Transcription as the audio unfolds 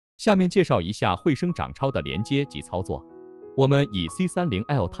下面介绍一下会生长超的连接及操作。我们以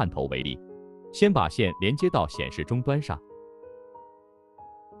C30L 探头为例，先把线连接到显示终端上，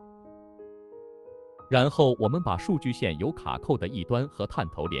然后我们把数据线由卡扣的一端和探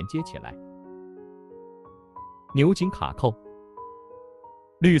头连接起来，扭紧卡扣，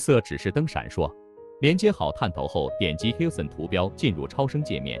绿色指示灯闪烁。连接好探头后，点击 Healson 图标进入超声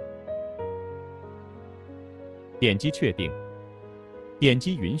界面，点击确定，点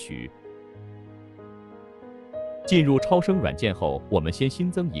击允许。进入超声软件后，我们先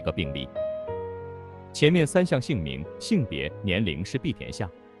新增一个病例，前面3项姓名、性别、年龄是必填项。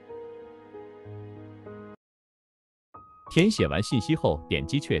填写完信息后，点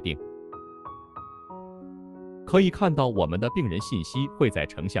击确定。可以看到我们的病人信息会在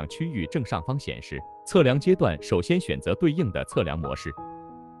成像区域正上方显示。测量阶段，首先选择对应的测量模式，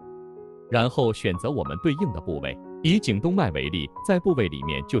然后选择我们对应的部位。以颈动脉为例，在部位里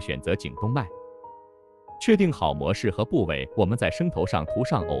面就选择颈动脉。确定好模式和部位，我们在声头上涂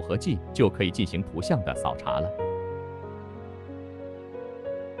上耦合剂，就可以进行图像的扫查了。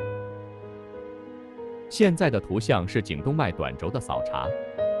现在的图像是颈动脉短轴的扫查。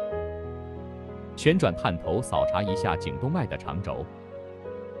旋转探头扫查一下颈动脉的长轴。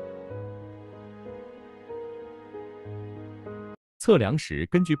测量时，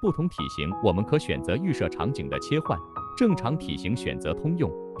根据不同体型，我们可选择预设场景的切换。正常体型选择通用，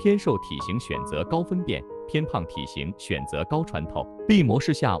偏瘦体型选择高分辨，偏胖体型选择高穿透。B 模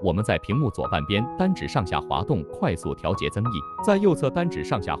式下，我们在屏幕左半边单指上下滑动，快速调节增益；在右侧单指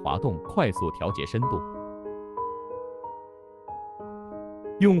上下滑动，快速调节深度。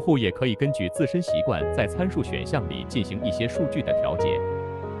用户也可以根据自身习惯，在参数选项里进行一些数据的调节。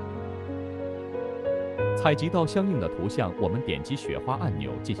采集到相应的图像，我们点击雪花按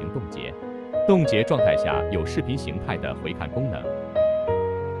钮进行冻结。冻结状态下有视频形态的回看功能。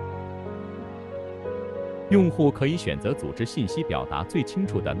用户可以选择组织信息表达最清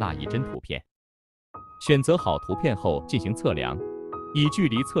楚的那一帧图片。选择好图片后进行测量。以距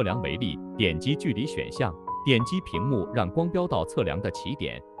离测量为例，点击距离选项，点击屏幕让光标到测量的起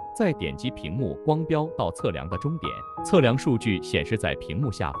点，再点击屏幕光标到测量的终点。测量数据显示在屏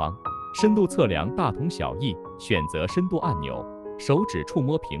幕下方。深度测量大同小异，选择深度按钮，手指触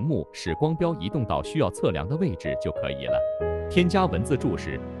摸屏幕，使光标移动到需要测量的位置就可以了。添加文字注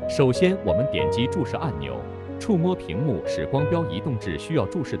释，首先我们点击注释按钮，触摸屏幕使光标移动至需要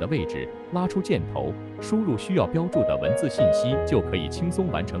注释的位置，拉出箭头，输入需要标注的文字信息，就可以轻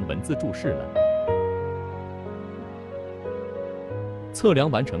松完成文字注释了。测量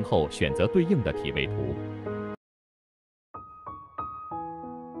完成后，选择对应的体位图。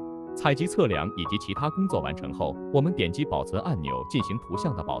采集测量以及其他工作完成后，我们点击保存按钮进行图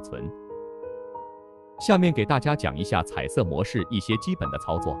像的保存。下面给大家讲一下彩色模式一些基本的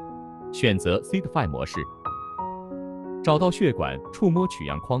操作。选择 C30L 模式，找到血管，触摸取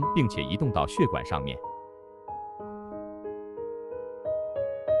样框，并且移动到血管上面。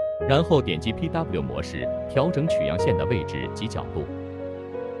然后点击 PW 模式，调整取样线的位置及角度。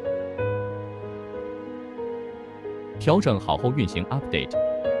调整好后运行 Update。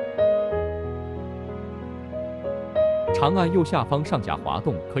长按右下方上下滑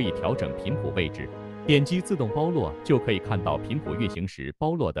动，可以调整频谱位置。点击自动包络，就可以看到频谱运行时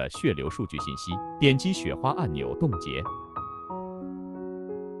包络的血流数据信息。点击雪花按钮冻结。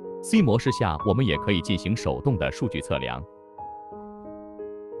C 模式下，我们也可以进行手动的数据测量。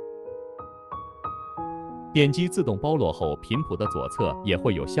点击自动包络后，频谱的左侧也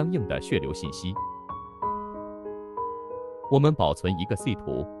会有相应的血流信息。我们保存一个 C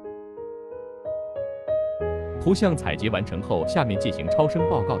图。图像采集完成后，下面进行超声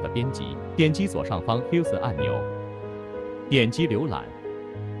报告的编辑。点击左上方 Healson 按钮，点击浏览，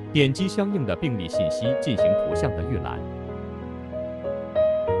点击相应的病例信息进行图像的预览。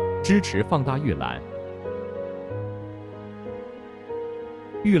支持放大预览。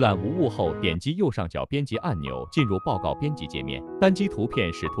预览无误后，点击右上角编辑按钮，进入报告编辑界面。单击图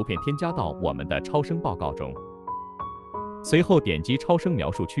片使图片添加到我们的超声报告中。随后点击超声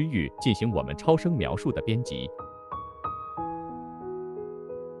描述区域，进行我们超声描述的编辑。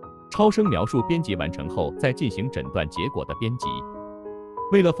超声描述编辑完成后，再进行诊断结果的编辑。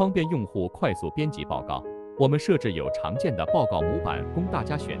为了方便用户快速编辑报告，我们设置有常见的报告模板供大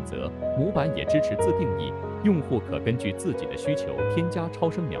家选择，模板也支持自定义，用户可根据自己的需求添加超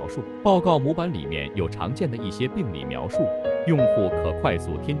声描述。报告模板里面有常见的一些病理描述，用户可快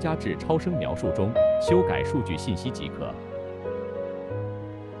速添加至超声描述中，修改数据信息即可。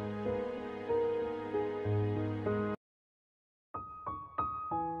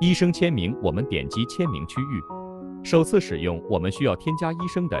医生签名，我们点击签名区域，首次使用，我们需要添加医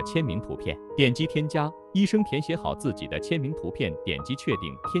生的签名图片，点击添加，医生填写好自己的签名图片，点击确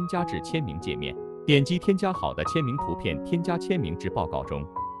定，添加至签名界面，点击添加好的签名图片，添加签名至报告中。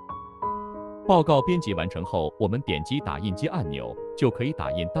报告编辑完成后，我们点击打印机按钮，就可以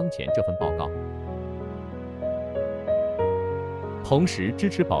打印当前这份报告。同时支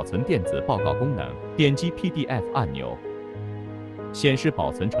持保存电子报告功能，点击 PDF 按钮，显示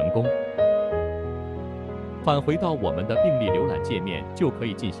保存成功。返回到我们的病历浏览界面，就可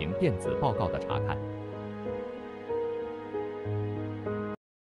以进行电子报告的查看。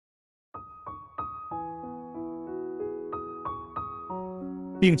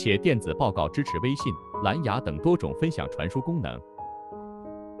并且电子报告支持微信、蓝牙等多种分享传输功能。